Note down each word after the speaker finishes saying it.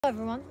Hello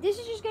everyone, this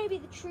is just going to be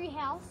the tree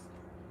house.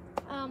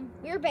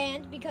 We were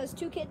banned because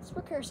 2 kids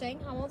were cursing,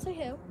 I won't say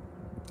who.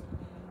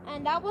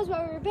 And that was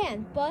why we were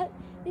banned, but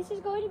this is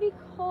going to be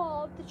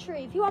called the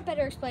tree. If you want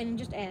better explaining,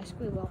 just ask,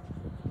 we will.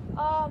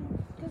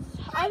 Because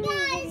I made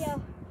a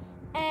video,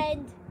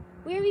 and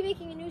we're going to be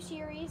making a new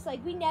series.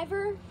 Like, we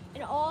never,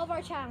 in all of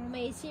our channel,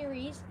 made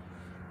series,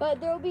 but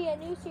there will be a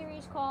new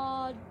series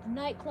called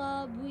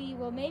Nightclub. We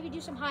will maybe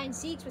do some hide and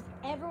seeks with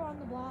everyone on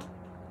the block.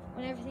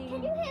 When everything.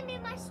 Can you hand me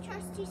my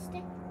trusty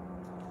stick?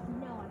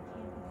 No, I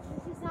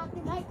can't. This is not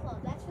the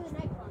nightclub. That's for the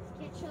nightclub.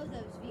 Can't show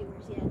those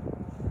viewers yet.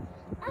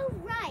 Oh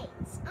right.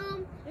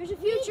 There's a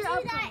future we do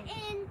upcoming.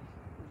 that in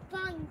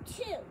volume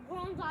 2. We're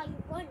on volume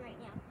 1 right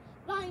now.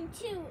 Volume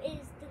 2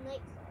 is the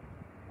nightclub.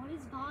 What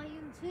is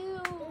volume 2?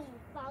 There's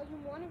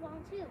volume 1 and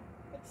volume 2.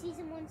 Like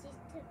season 1, season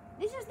 2.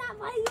 This is not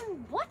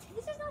volume. What?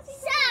 This is not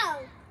season.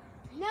 So.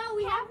 No,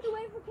 we have to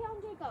wait for Kale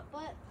and Jacob.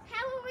 But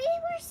how we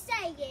were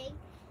saying,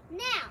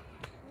 now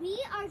we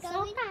are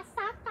going.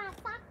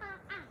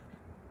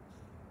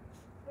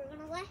 We're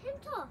gonna let him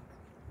talk.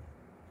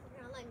 We're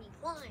gonna let me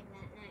climb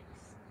that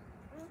next.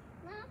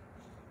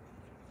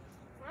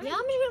 yeah,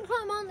 I'm just gonna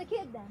climb on the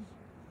kid then.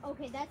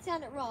 Okay, that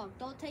sounded wrong.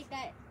 Don't take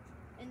that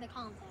in the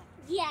context.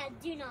 Yeah,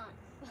 do not.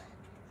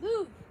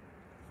 Move.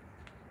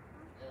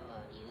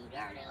 You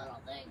dirty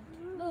little thing.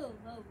 Move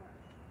over.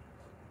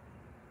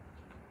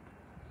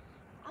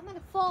 I'm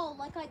gonna fall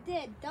like I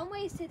did. Don't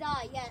waste to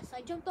die. Yes,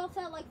 I jumped off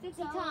that like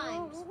 50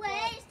 times. Don't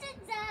waste to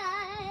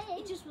die.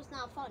 It just was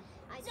not fun.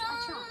 I Don't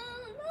tried. move.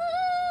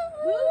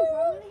 Move, or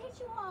I'm gonna hit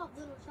you off,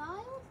 little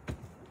child.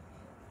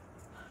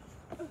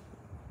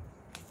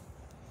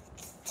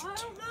 I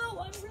don't know.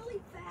 I'm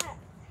really fat.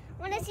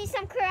 Wanna see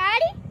some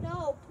karate?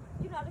 No,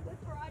 you're not a good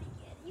karate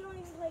kid. You don't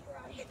even play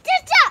karate.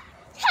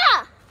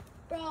 Ha!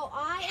 Bro,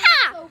 I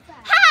Ha! am so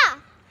fat. Ha!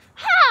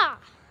 Ha!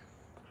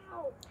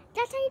 Ow.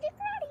 That's how you do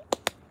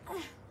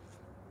karate.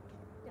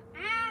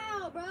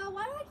 Ow, bro.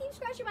 Why do I keep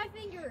scratching my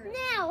fingers?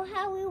 Now,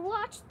 how we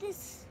watch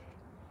this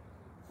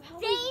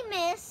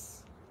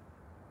famous.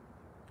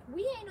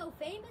 We ain't no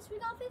famous. We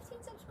got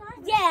 15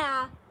 subscribers.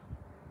 Yeah.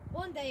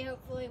 One day,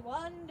 hopefully.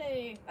 One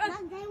day.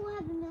 One day we'll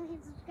have 1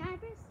 million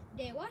subscribers.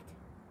 Day what?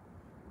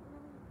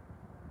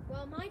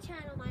 Well, my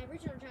channel, my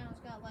original channel's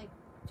got like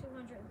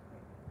 200.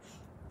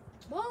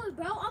 Whoa,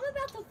 bro. I'm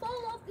about to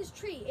fall off this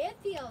tree. It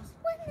feels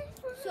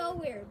so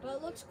weird, but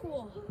it looks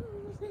cool to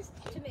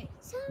me.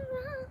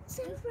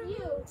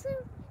 You.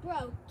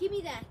 Bro, give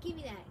me that. Give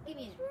me that. Give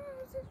me it.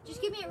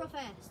 Just give me it real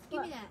fast.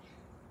 Give me that.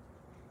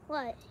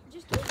 What?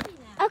 Just give me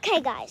that.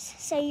 Okay, guys.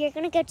 So you're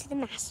gonna go to the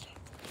master.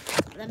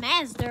 The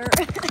master.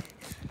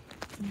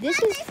 This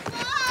is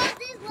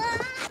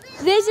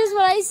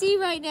what I see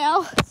right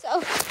now.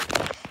 So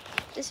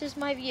this is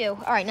my view.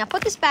 All right, now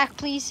put this back,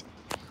 please,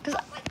 because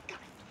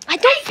I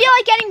don't feel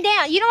like getting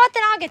down. You know what?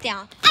 Then I'll get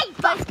down.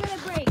 But it's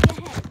gonna break. Go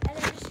ahead. And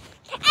then just...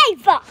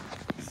 Ava. All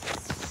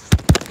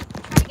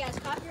right, guys.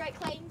 Copyright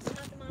claims.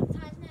 Not to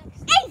monetize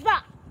next.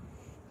 Ava.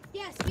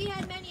 Yes, we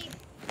had many.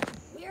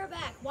 We are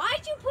back.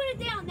 Why'd you put it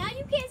down? Now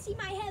you can't see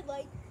my head.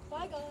 Like,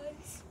 bye,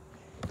 guys.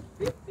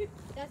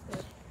 That's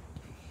good.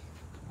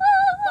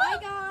 Bye,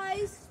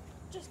 guys.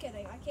 Just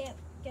kidding. I can't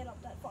get up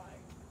that far.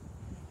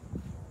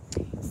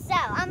 So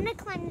I'm gonna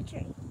climb the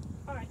tree.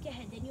 All right, go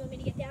ahead. Then you want me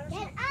to get down or Get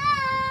something?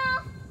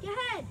 off. Go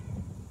ahead.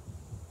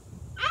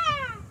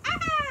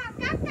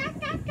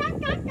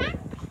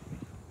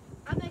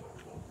 I'm a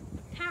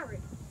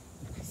parrot.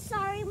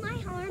 Sorry,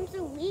 my arms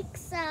are weak,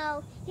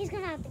 so he's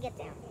gonna have to get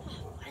down.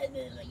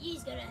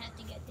 He's gonna have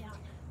to get down.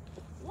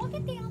 Well,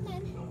 get down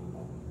then.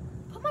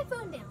 Put my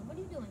phone down. What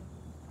are you doing?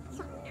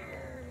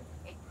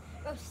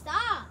 Bro,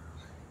 stop.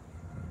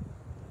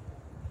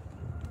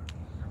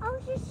 I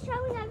was just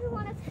showing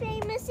everyone a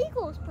famous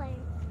Eagles player.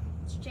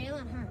 It's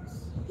Jalen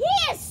Hurts.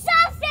 He is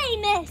so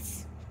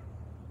famous.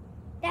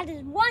 That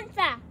is one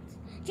fact.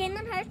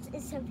 Jalen Hurts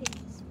is so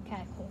famous.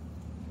 Okay, cool.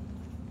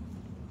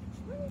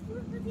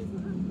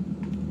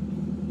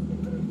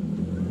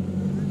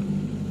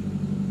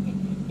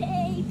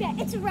 Baby,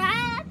 it's a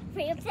ride for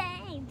your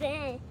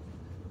baby.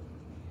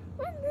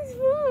 When this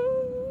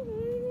room.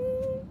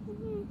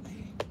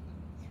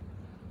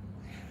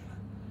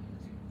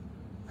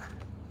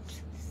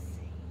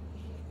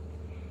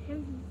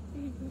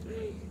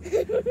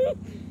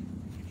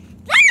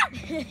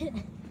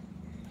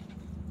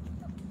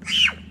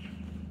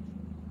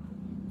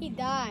 He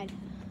died.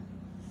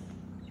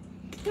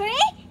 3,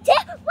 2,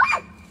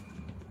 1.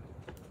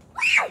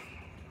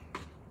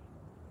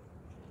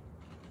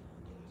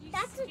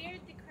 That's scared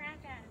the crap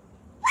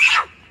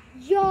out of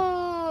me.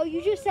 Yo,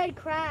 you just said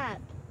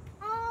crap.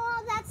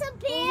 Oh, that's a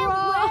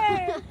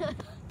bad word.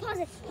 Pause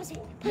it.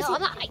 No,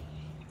 I'm not.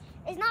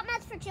 It's not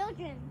meant for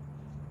children.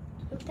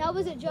 That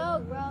was a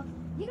joke, bro.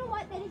 You know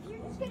what? Then if you're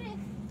just gonna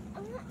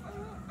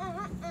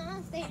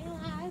stay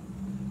alive,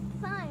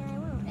 Fine, I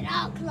will. then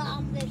I'll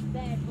climb this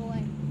bad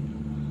boy.